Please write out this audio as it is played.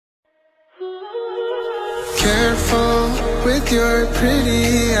Careful with your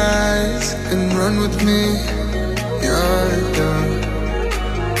pretty eyes and run with me, you're done.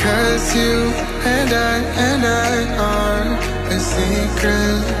 'Cause you and I are a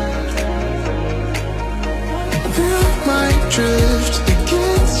secret. Feel my drift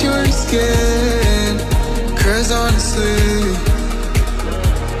against your skin. 'Cause honestly,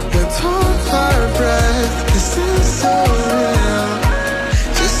 let's hold our breath. This is so real.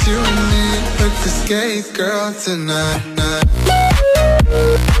 Just you and me, let's escape, girl, tonight.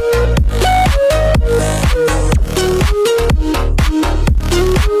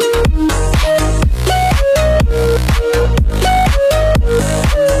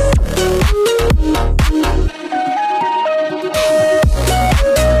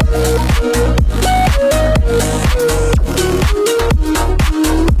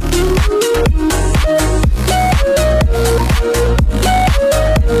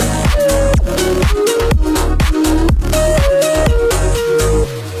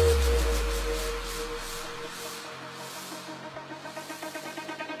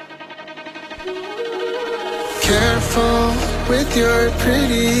 Careful with your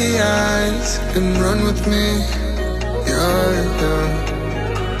pretty eyes and run with me, you're done.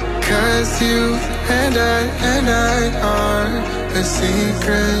 'Cause you and I are a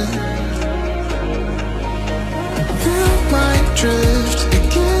secret. Feel my drift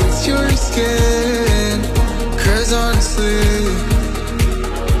against your skin. 'Cause honestly,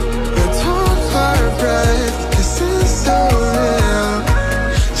 let's hold our breath. This is so real.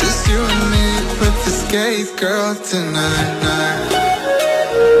 Just you and me, let's escape, girl, tonight.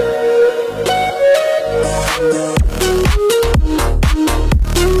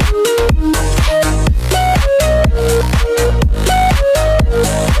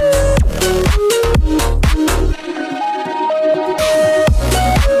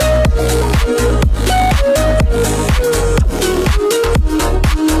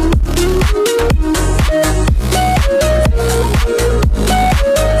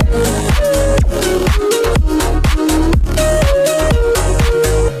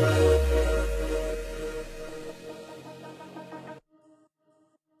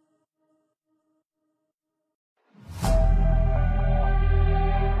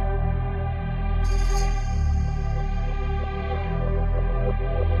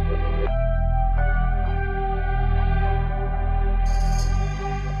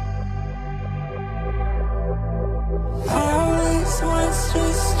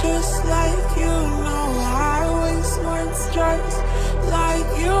 Just like you, no, I always want stress like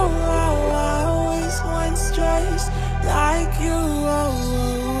you, oh, I always want stress like you,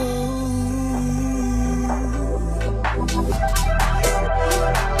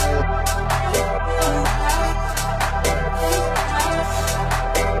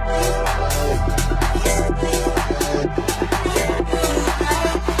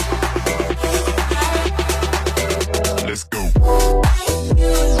 Let's go.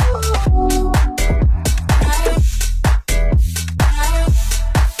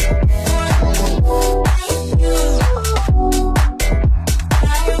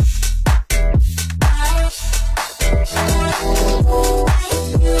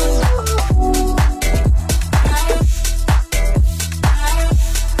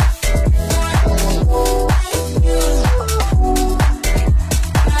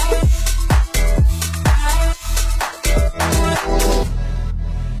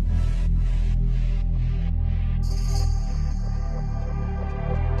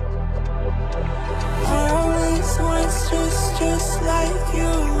 Just like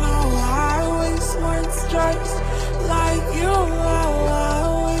you, no, I always want stress like you, oh, I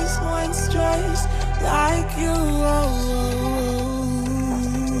always want stress like you,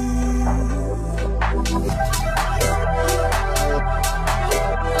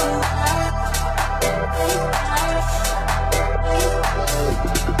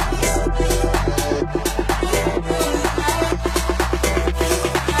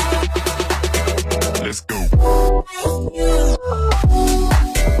 Let's go.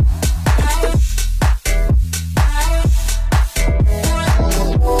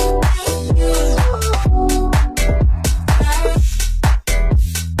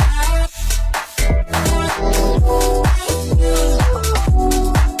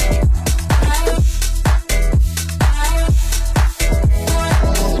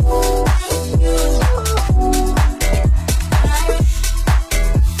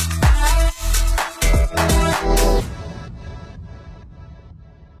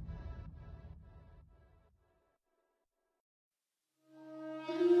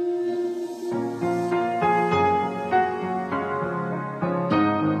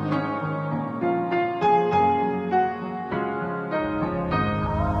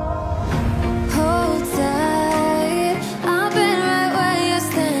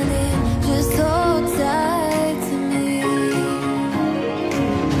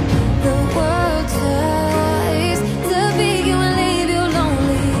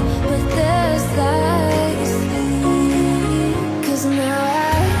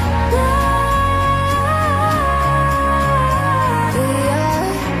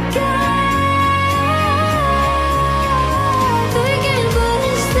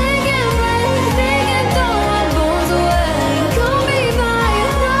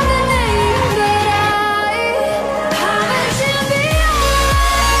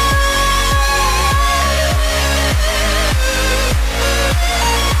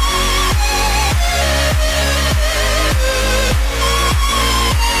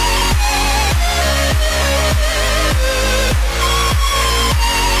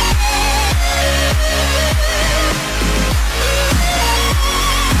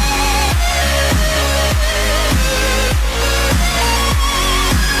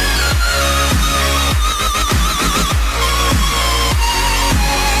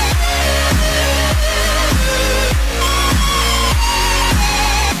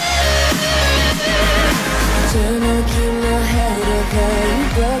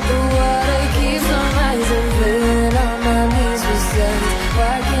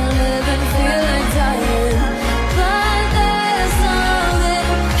 I can live and feel like dying, but there's something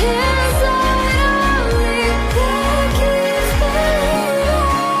inside of me that keeps me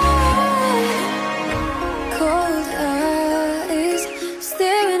alive. Cold eyes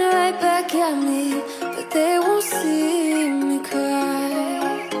staring right back at me, but they won't see me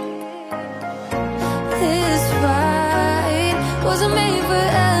cry. This fight wasn't made for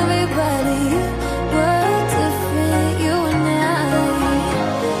everybody. We're different, you and I.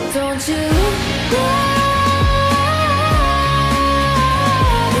 Don't you know?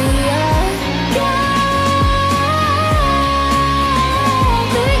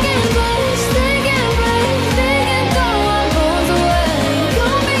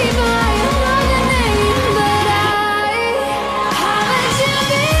 I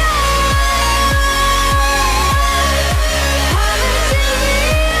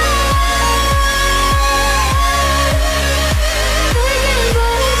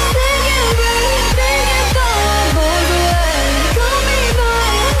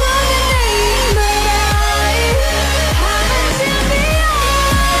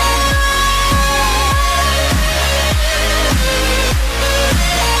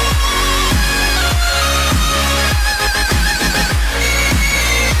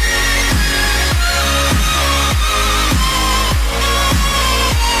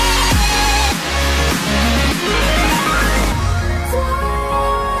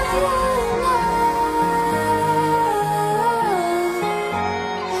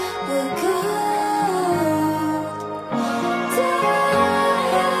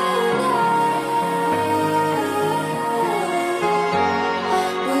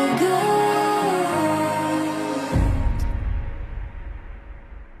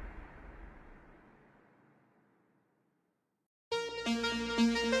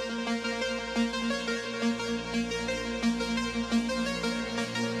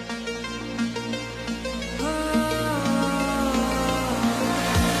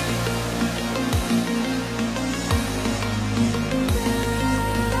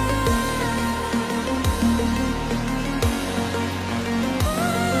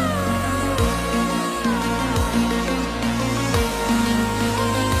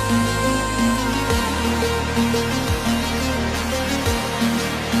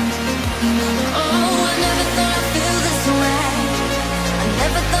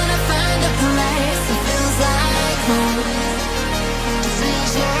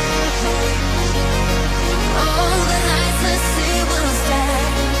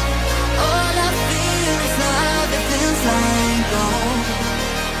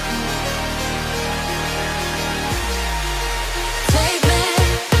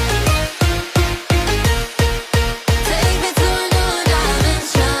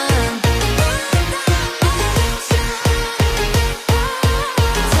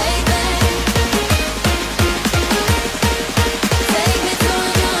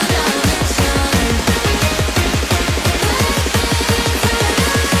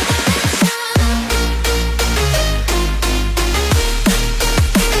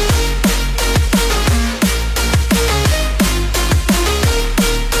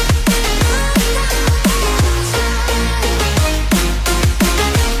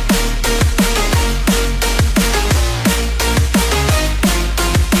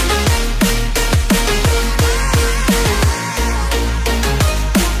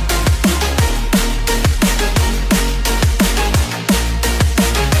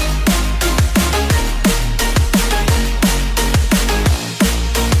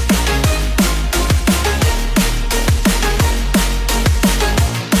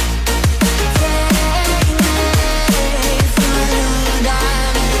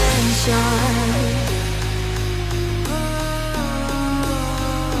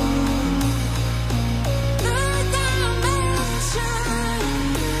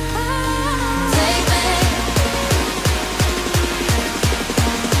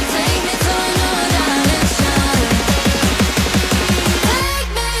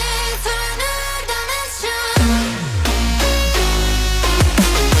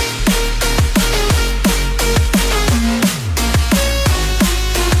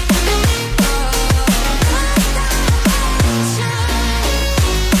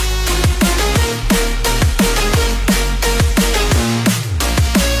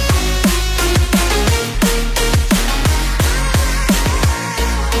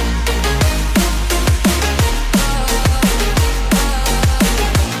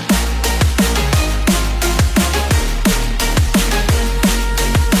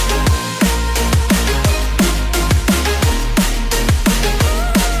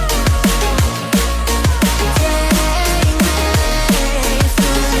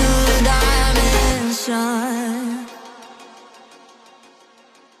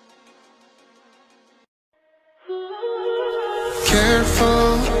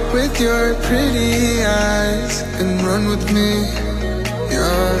your pretty eyes and run with me,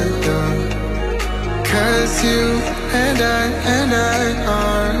 you're young. 'Cause you and I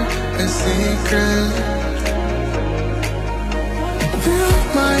are a secret. Feel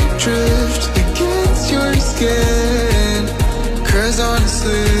my drift against your skin. 'Cause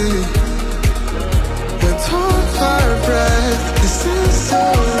honestly, let's hold our breath. This is so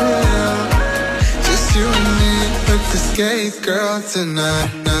real. Just you and me with the skate girl tonight.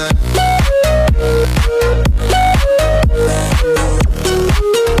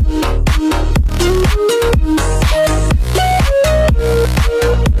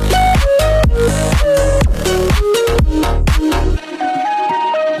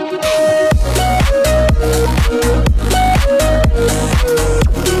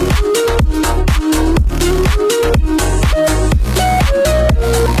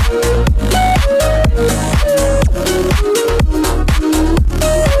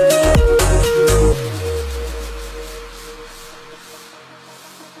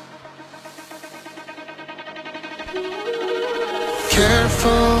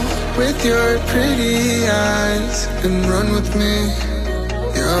 Careful with your pretty eyes and run with me,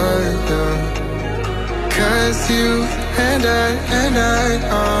 you're young. 'Cause you and I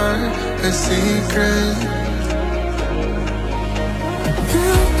are a secret.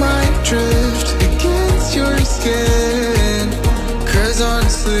 Feel my drift against your skin. 'Cause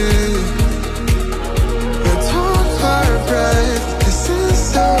honestly, let's hold our breath. This is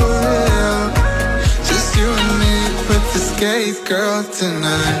so real. Just you and me with the skate girl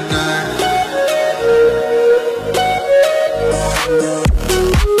tonight.